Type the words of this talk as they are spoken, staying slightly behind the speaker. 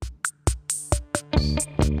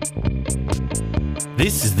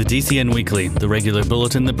This is the DCN Weekly, the regular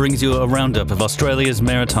bulletin that brings you a roundup of Australia's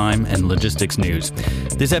maritime and logistics news.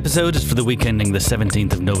 This episode is for the week ending the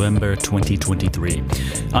 17th of November 2023.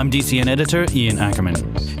 I'm DCN editor Ian Ackerman.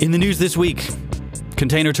 In the news this week,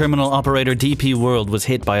 container terminal operator DP World was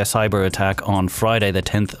hit by a cyber attack on Friday the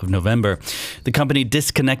 10th of November. The company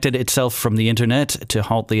disconnected itself from the internet to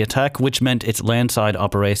halt the attack, which meant its landside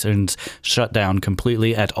operations shut down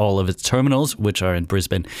completely at all of its terminals, which are in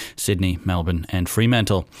Brisbane, Sydney, Melbourne and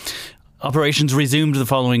Fremantle. Operations resumed the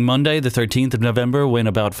following Monday, the 13th of November, when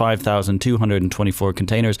about 5,224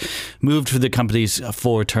 containers moved through the company's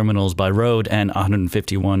 4 terminals by road and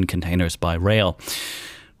 151 containers by rail.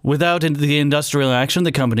 Without the industrial action,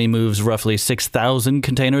 the company moves roughly 6,000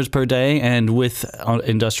 containers per day, and with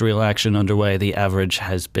industrial action underway, the average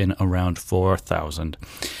has been around 4,000.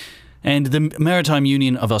 And the Maritime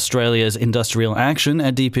Union of Australia's industrial action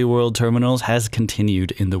at DP World terminals has continued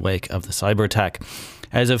in the wake of the cyber attack.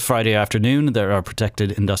 As of Friday afternoon, there are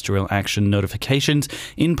protected industrial action notifications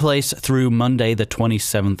in place through Monday, the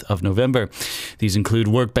 27th of November. These include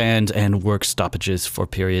work bans and work stoppages for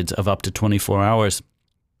periods of up to 24 hours.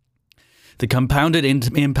 The compounded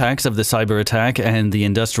impacts of the cyber attack and the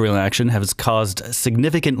industrial action have caused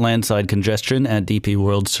significant landside congestion at DP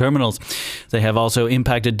World's terminals. They have also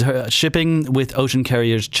impacted shipping, with ocean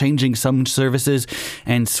carriers changing some services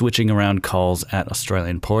and switching around calls at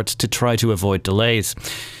Australian ports to try to avoid delays.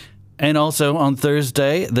 And also on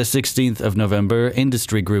Thursday, the 16th of November,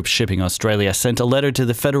 industry group Shipping Australia sent a letter to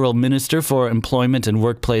the Federal Minister for Employment and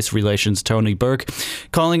Workplace Relations, Tony Burke,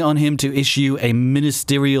 calling on him to issue a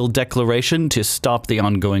ministerial declaration to stop the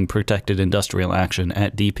ongoing protected industrial action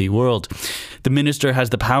at DP World. The minister has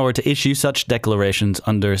the power to issue such declarations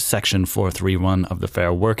under Section 431 of the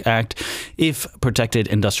Fair Work Act if protected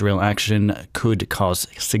industrial action could cause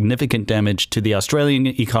significant damage to the Australian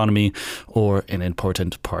economy or an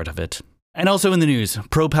important part of it. And also in the news,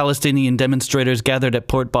 pro-Palestinian demonstrators gathered at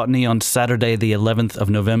Port Botany on Saturday the 11th of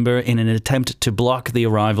November in an attempt to block the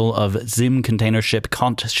arrival of Zim container ship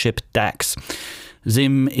Ship Dax.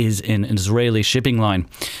 Zim is an Israeli shipping line.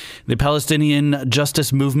 The Palestinian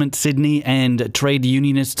Justice Movement Sydney and Trade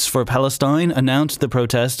Unionists for Palestine announced the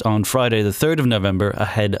protest on Friday the 3rd of November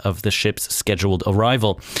ahead of the ship's scheduled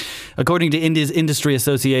arrival. According to India's industry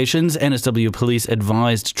associations, NSW police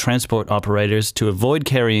advised transport operators to avoid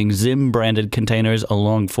carrying Zim-branded containers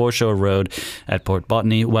along Foreshore Road at Port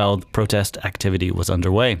Botany while protest activity was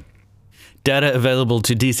underway. Data available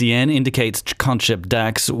to DCN indicates Ship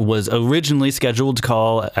Dax was originally scheduled to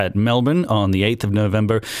call at Melbourne on the 8th of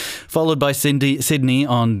November, followed by Sydney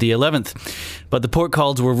on the 11th. But the port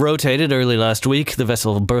calls were rotated early last week. The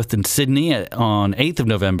vessel berthed in Sydney on 8th of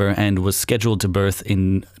November and was scheduled to berth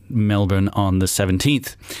in Melbourne on the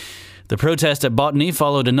 17th. The protest at Botany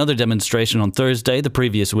followed another demonstration on Thursday the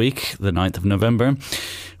previous week, the 9th of November,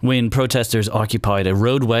 when protesters occupied a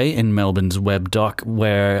roadway in Melbourne's Webb Dock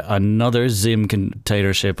where another Zim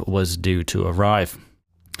container ship was due to arrive.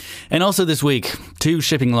 And also this week, 2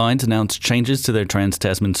 shipping lines announced changes to their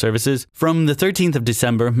trans-Tasman services. From the 13th of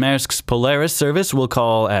December, Maersk's Polaris service will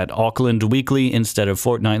call at Auckland weekly instead of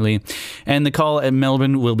fortnightly, and the call at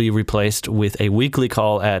Melbourne will be replaced with a weekly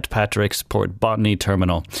call at Patrick's Port Botany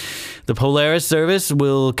terminal. The Polaris service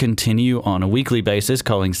will continue on a weekly basis,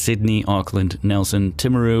 calling Sydney, Auckland, Nelson,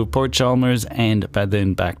 Timaru, Port Chalmers, and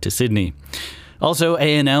then back to Sydney. Also,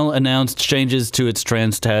 ANL announced changes to its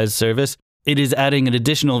Trans-Tas service. It is adding an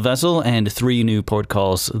additional vessel and 3 new port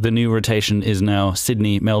calls. The new rotation is now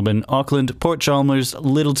Sydney, Melbourne, Auckland, Port Chalmers,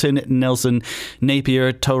 Littleton, Nelson,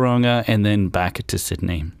 Napier, Tauranga, and then back to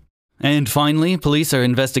Sydney. And finally, police are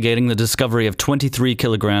investigating the discovery of 23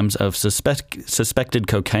 kilograms of suspected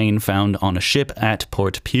cocaine found on a ship at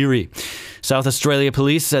Port Pirie. South Australia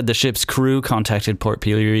Police said the ship's crew contacted Port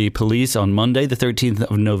Pirie Police on Monday, the 13th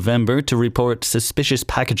of November, to report suspicious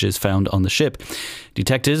packages found on the ship.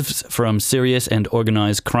 Detectives from Serious and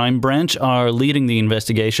Organised Crime Branch are leading the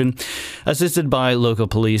investigation, assisted by local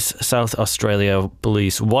police, South Australia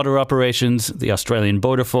Police Water Operations, the Australian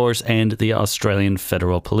Border Force, and the Australian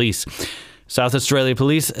Federal Police. South Australia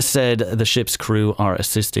Police said the ship's crew are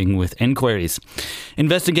assisting with enquiries.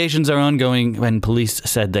 Investigations are ongoing, and police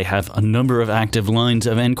said they have a number of active lines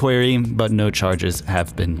of enquiry, but no charges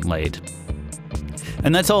have been laid.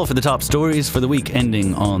 And that's all for the top stories for the week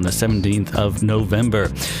ending on the 17th of November.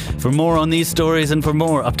 For more on these stories and for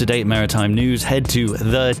more up-to-date maritime news, head to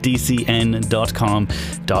thedcn.com.au.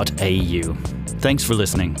 Thanks for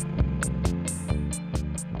listening.